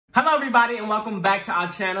Hello everybody and welcome back to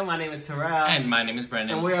our channel. My name is Terrell. And my name is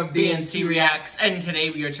Brendan. And we're BNT Reacts. And today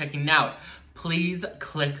we are checking out, please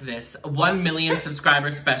click this, 1 million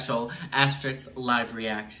subscriber special, asterisk live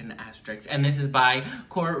reaction, asterisk. And this is by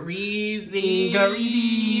Courtreezy.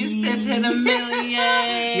 Courtreezy. Sis hit a million.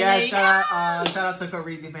 Yeah, shout out to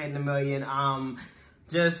Courtreezy for hitting 1 million.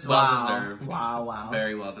 Just well deserved. Wow.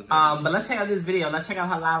 Very well deserved. But let's check out this video. Let's check out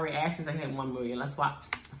her live reactions to hitting 1 million. Let's watch.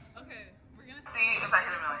 See if I hit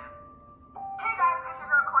 1 million. Hey guys, it's your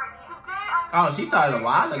girl Courtney. Today Oh, she started a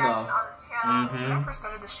while ago. When I first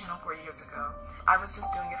started this channel 4 years ago, I was just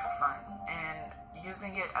doing it for fun and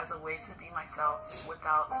using it as a way to be myself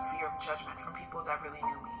without fear of judgment from people that really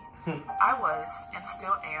knew me. I was, and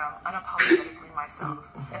still am, unapologetically myself.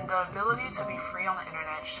 And the ability to be free on the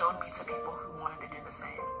internet showed me to people who wanted to do the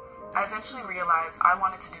same. I eventually realized I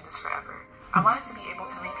wanted to do this forever. I wanted to be able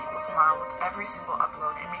to make people smile with every single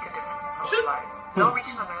upload and make a difference in someone's life. Though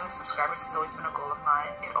reaching 1 million subscribers has always been a goal of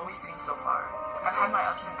mine, it always seems so far. I've had my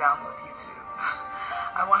ups and downs with YouTube.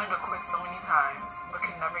 I wanted to quit so many times, but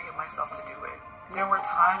could never get myself to do it. There were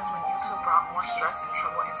times when YouTube brought more stress and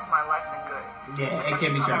trouble into my life than good. Yeah, it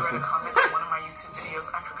can be stressful. Every time I read a comment on one of my YouTube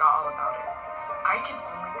videos, I forgot all about it. I can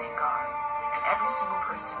only thank God and every single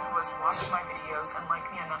person who has watched my videos and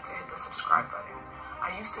liked me enough to hit the subscribe button.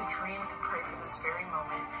 I used to dream and pray for this very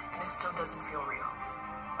moment, and it still doesn't feel real.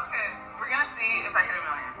 Okay, we're gonna see if I hit 1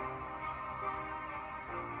 million.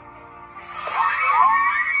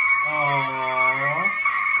 Aww.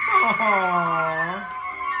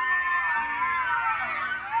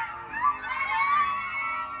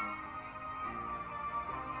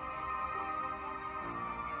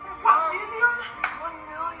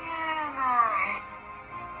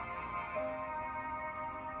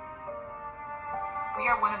 We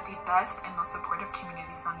are one of the best and most supportive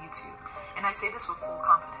communities on YouTube, and I say this with full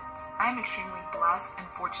confidence. I am extremely blessed and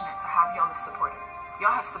fortunate to have y'all as supporters. Y'all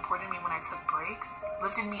have supported me when I took breaks,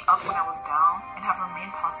 lifted me up when I was down, and have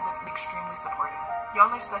remained positive and extremely supportive. Y'all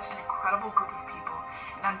are such an incredible group of people,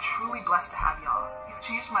 and I'm truly blessed to have y'all. You've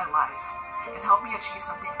changed my life and helped me achieve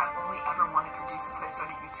something I've only ever wanted to do since I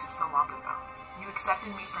started YouTube so long ago. You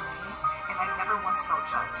accepted me for me, and I never once felt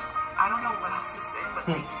judged. I don't know what else to say, but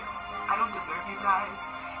thank you. I don't deserve you guys,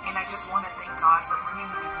 and I just want to thank God for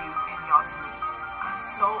bringing me to you and y'all to me. I'm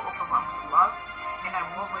so overwhelmed with love, and I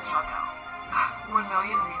won't let y'all down. 1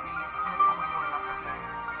 million Reezy's, and it's only going up from here.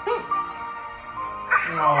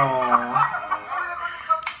 Aww.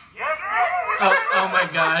 Oh my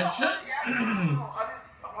gosh. That's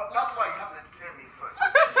why you have to tell me first.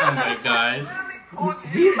 Oh my gosh.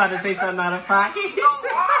 He's about to say something out of pocket.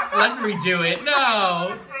 Let's redo it.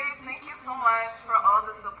 No. Thank you so much for all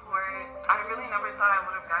the support. I really never thought I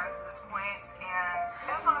would have gotten to this point, and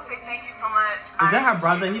I just want to say thank you so much. Is that her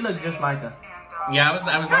brother? He looks just like her. Yeah, I was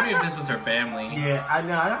wondering if this was her family. Yeah, I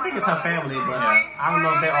know. I don't think it's her family, but I don't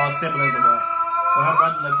know if they're all siblings or what. But her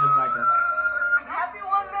brother looks just like her. Happy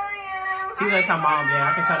 1 million! She looks her mom. Yeah,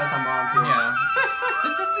 I can tell that's her mom too. Yeah.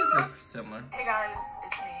 The sisters look similar. Hey guys,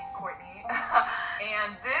 it's me, Courtney.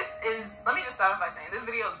 And this is, let me just start off by saying, this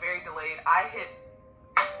video is very delayed. I hit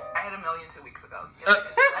 1 million 2 weeks ago.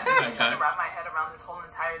 I've been trying to wrap my head around this whole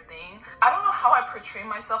entire thing. I don't know how I portray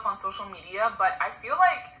myself on social media, but I feel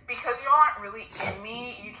like because y'all aren't really in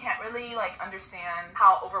me, you can't really like understand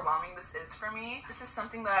how overwhelming this is for me. This is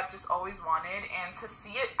something that I've just always wanted, and to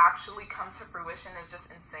see it actually come to fruition is just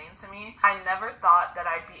insane to me. I never thought that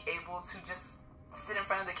I'd be able to just sit in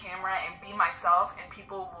front of the camera and be myself and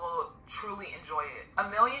people will truly enjoy it.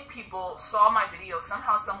 1 million people saw my video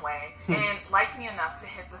somehow, some way, and liked me enough to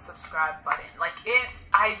hit the subscribe button. Like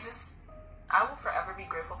I will forever be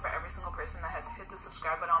grateful for every single person that has hit the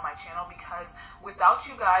subscribe button on my channel, because without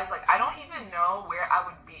you guys, like I don't even know where I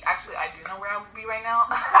would be. Actually, I do know where I would be right now,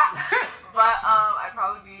 but I'd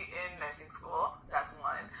probably be in nursing school. That's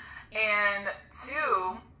one. And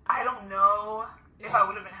two, I don't know if I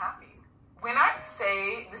would have been happy. When I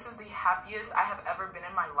say this is the happiest I have ever been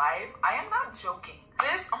in my life, I am not joking.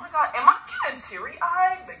 This, oh my God, am I getting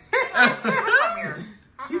teary-eyed? Where's my mirror?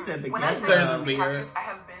 She said the When I guest say this is the happiest I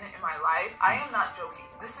have been in my life, I am not joking.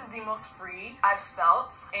 This is the most free I've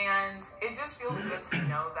felt, and it just feels good to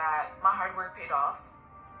know that my hard work paid off.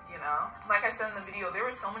 You know, like I said in the video, there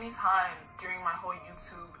were so many times during my whole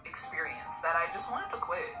YouTube experience that I just wanted to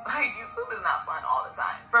quit. Like, YouTube is not fun all the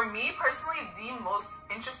time. For me personally, the most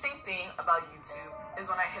interesting thing about YouTube is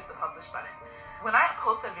when I hit the publish button. When I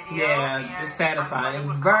post a video, it's satisfying.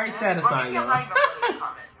 It's very satisfying. Or maybe I'm not even looking at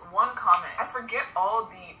comments. One comment, I forget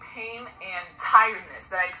all the pain and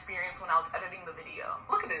tiredness that I experienced when I was editing the video.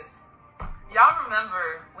 Look at this. Y'all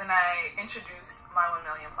remember when I introduced my 1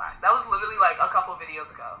 million plaque? That was literally like a couple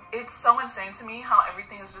videos ago. It's so insane to me how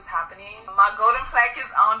everything is just happening. My golden plaque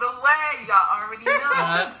is on the way. Y'all already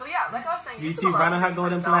know. So yeah, like I was saying, YouTube run on her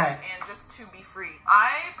golden plaque. And just to be free.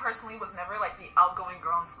 I personally was never like the outgoing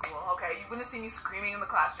girl in school, okay? You wouldn't see me screaming in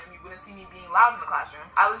the classroom. You wouldn't see me being loud in the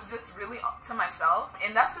classroom. I was just really to myself.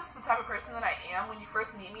 And that's just the type of person that I am. When you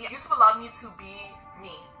first meet me, YouTube allowed me to be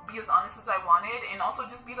me. Be as honest as I wanted, and also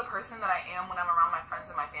just be the person that I am when I'm around my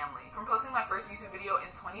friends and my family. From posting my first YouTube video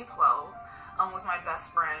in 2012 with my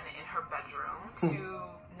best friend in her bedroom to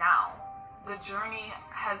now, the journey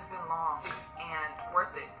has been long and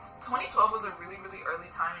worth it. 2012 was a really, really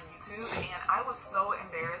early time in YouTube, and I was so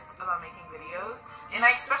embarrassed about making videos, and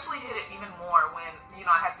I especially hit it even more when, you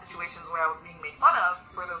know, I had situations where I was being made fun of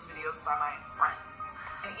for those videos by my friends.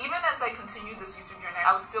 And even as I continued this YouTube journey,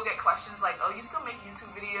 I would still get questions like, oh, you still make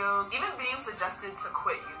YouTube videos? Even being suggested to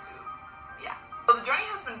quit YouTube. Yeah. So the journey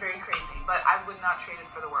has been very crazy, but I would not trade it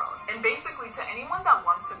for the world. And basically, to anyone that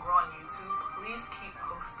wants to grow on YouTube, please keep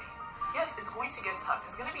posting. Yes, it's going to get tough.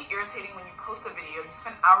 It's going to be irritating when you post a video, you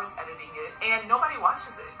spend hours editing it, and nobody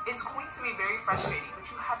watches it. It's going to be very frustrating, but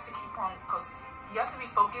you have to keep on posting. You have to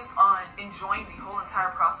be focused on enjoying the whole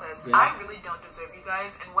entire process. Yeah. I really don't deserve you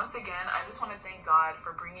guys. And once again, I just want to thank God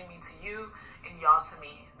for bringing me to you and y'all to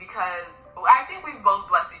me. Because I think we've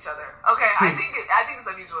both blessed each other. Okay, I think it's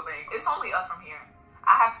a mutual thing. It's only up from here.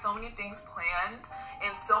 I have so many things planned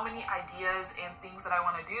and so many ideas and things that I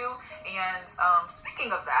want to do. And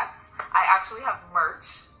speaking of that, I actually have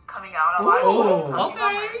merch coming out. Okay.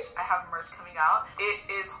 I have merch coming out. It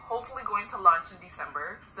is hopefully going to launch in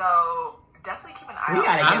December. So definitely keep an eye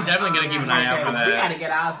out. I'm definitely going to keep an eye out for that. We got to get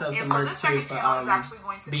ourselves some merch too for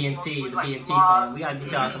B&T, the B&T thing. We got to get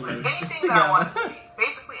y'all some merch. Anything that I want it to be.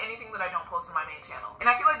 Basically anything that I don't post on my main channel. And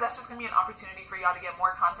I feel like that's just going to be an opportunity for y'all to get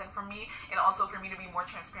more content from me, and also for me to be more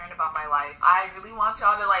transparent about my life. I really want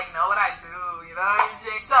y'all to like know what I do, you know what I'm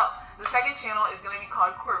saying? So the second channel is going to be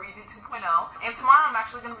called Courtreezy 2.0, and tomorrow I'm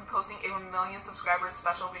actually going to be posting a 1 million subscribers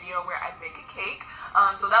special video where I bake a cake.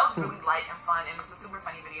 So that was really light and fun, and it's a super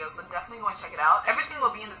funny video, so definitely go and check it out. Everything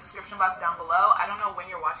will be in the description box down below. I don't know when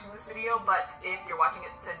you're watching this video, but if you're watching it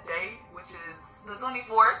today, which is the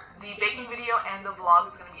 24th, the baking video and the vlog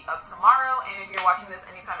is going to be up tomorrow, and if you're watching this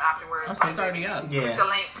anytime afterwards, okay, it's already up. Click the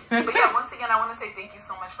link. But yeah, once again, I want to say thank you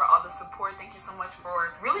so much for all the support. Thank you so much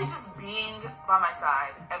for really just being by my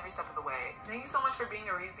side every step of the way. Thank you so much for being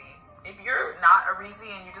a Reezy. If you're not a Reezy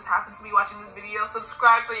and you just happen to be watching this video,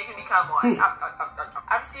 subscribe so you can become one.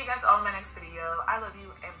 I'll see you guys all in my next video. I love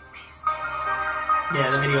you and peace. Yeah,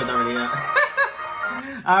 the video's already up.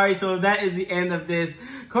 Alright, so that is the end of this.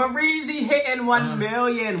 Courtreezy hitting 1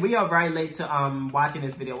 million. We are very late to watching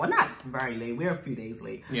this video. Well, not very late. We're a few days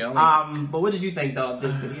late. Yeah. But what did you think though of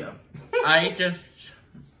this video? I'm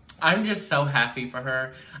just so happy for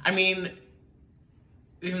her. I mean,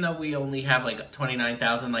 even though we only have like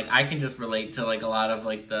 29,000, like I can just relate to like a lot of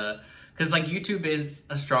like because like YouTube is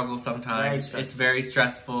a struggle sometimes. It's very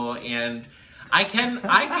stressful, and I can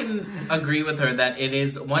agree with her that it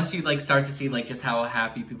is, once you like start to see like just how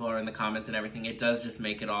happy people are in the comments and everything, it does just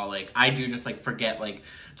make it all like, I do just like forget like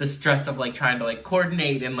the stress of like trying to like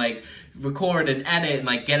coordinate and like record and edit and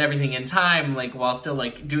like get everything in time like while still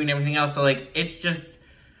like doing everything else. So like it's just,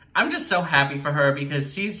 I'm just so happy for her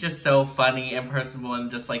because she's just so funny and personable and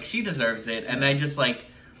just like she deserves it. And I just like,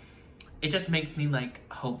 it just makes me like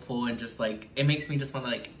hopeful and just like, it makes me just want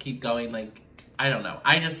to like keep going. Like, I don't know.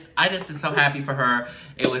 I just am so happy for her.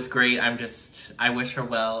 It was great. I wish her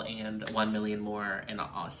well and 1 million more and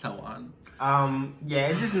so on. Yeah,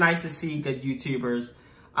 it's just nice to see good YouTubers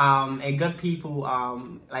and good people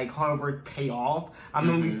like hard work pay off. I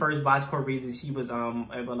remember when we first watched Courtreezy, she was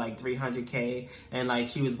over like 300K, and like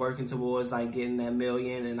she was working towards like getting that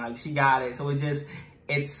million, and like she got it. So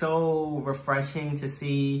it's so refreshing to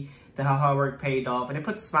see that her hard work paid off, and it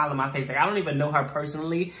puts a smile on my face. Like, I don't even know her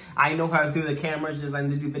personally. I know her through the cameras, just like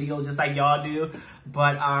to do videos just like y'all do.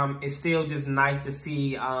 But it's still just nice to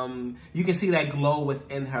see, you can see that glow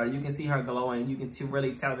within her. You can see her glowing. You can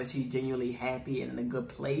really tell that she's genuinely happy and in a good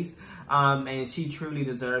place. And she truly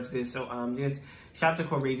deserves this. So just shout out to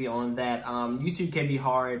Courtreezy on that. YouTube can be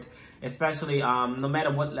hard, especially no matter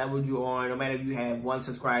what level you're on, no matter if you have 1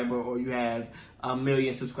 subscriber or you have 1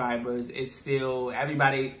 million subscribers, it's still, every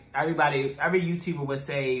YouTuber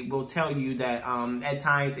will tell you that at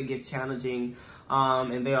times it gets challenging,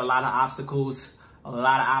 and there are a lot of obstacles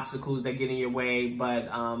that get in your way. But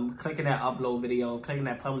clicking that upload video, clicking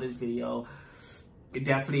that publish video, it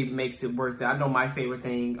definitely makes it worth it. I know my favorite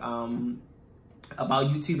thing about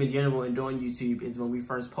YouTube in general and doing YouTube is when we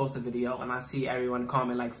first post a video and I see everyone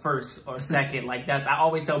comment like first or second. Like that's, I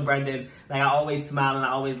always tell Brendan, like I always smile and I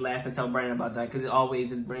always laugh and tell Brendan about that because it always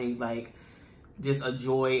just brings like just a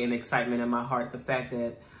joy and excitement in my heart. The fact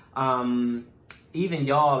that even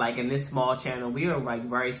y'all, like in this small channel, we are like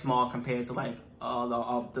very small compared to like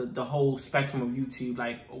the whole spectrum of YouTube.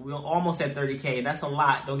 Like we're almost at 30K. That's a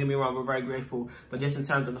lot. Don't get me wrong, we're very grateful. But just in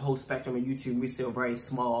terms of the whole spectrum of YouTube, we're still very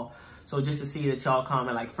small. So just to see that y'all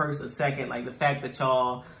comment like first or second, like the fact that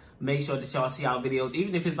y'all make sure that y'all see our videos,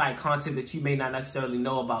 even if it's like content that you may not necessarily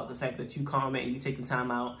know about, the fact that you comment and you take the time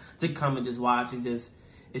out to come and just watch and just,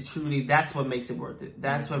 it truly, that's what makes it worth it.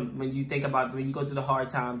 That's when you think about, when you go through the hard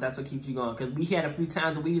times, that's what keeps you going. Because we had a few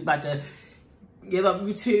times where we was about to give up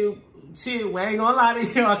YouTube too. We ain't gonna lie to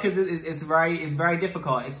you, because it's very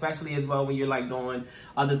difficult, especially as well when you're like doing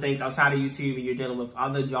other things outside of YouTube and you're dealing with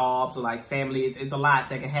other jobs or like family. It's a lot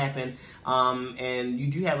that can happen. And you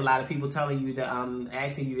do have a lot of people telling you that,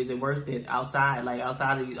 asking you, is it worth it outside? Like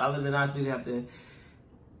outside of you, other than us,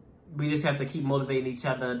 we just have to keep motivating each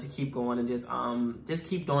other to keep going and just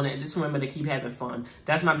keep doing it. Just remember to keep having fun.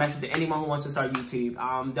 That's my message to anyone who wants to start YouTube.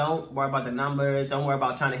 Don't worry about the numbers. Don't worry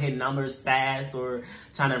about trying to hit numbers fast or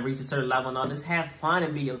trying to reach a certain level. No, just have fun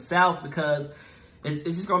and be yourself, because it's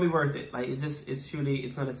just gonna be worth it. Like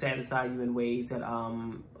it's gonna satisfy you in ways that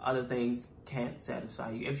other things can't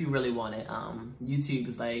satisfy you if you really want it. YouTube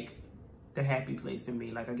is like the happy place for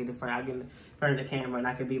me. Like I get in front of the camera and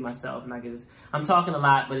I can be myself and I can just, I'm talking a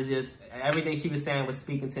lot, but it's just everything she was saying was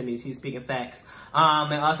speaking to me. She was speaking facts.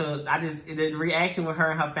 And also the reaction with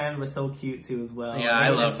her and her family was so cute too as well. Yeah,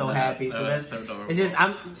 I was just so happy. So that's so adorable. It's just,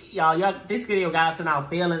 y'all, this video got to our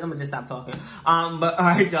feelings. I'm gonna just stop talking. But all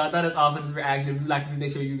right, y'all, that is all for this reaction. If you like it,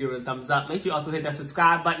 make sure you give it a thumbs up. Make sure you also hit that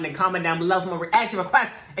subscribe button and comment down below for more reaction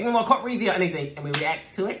requests and more Courtreezy or anything, and we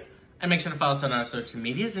react to it. And make sure to follow us on our social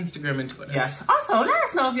medias, Instagram and Twitter. Yes. Also, let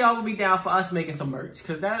us know if y'all would be down for us making some merch,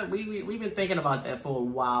 because that we've been thinking about that for a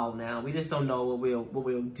while now. We just don't know what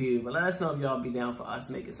we'll do. But let us know if y'all be down for us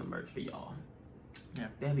making some merch for y'all. Yeah,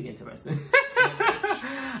 that'd be interesting.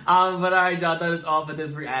 But all right, y'all, that is all for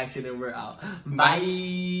this reaction, and we're out.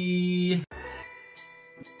 Bye.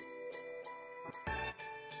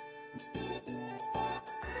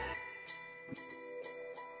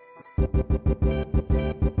 Bye.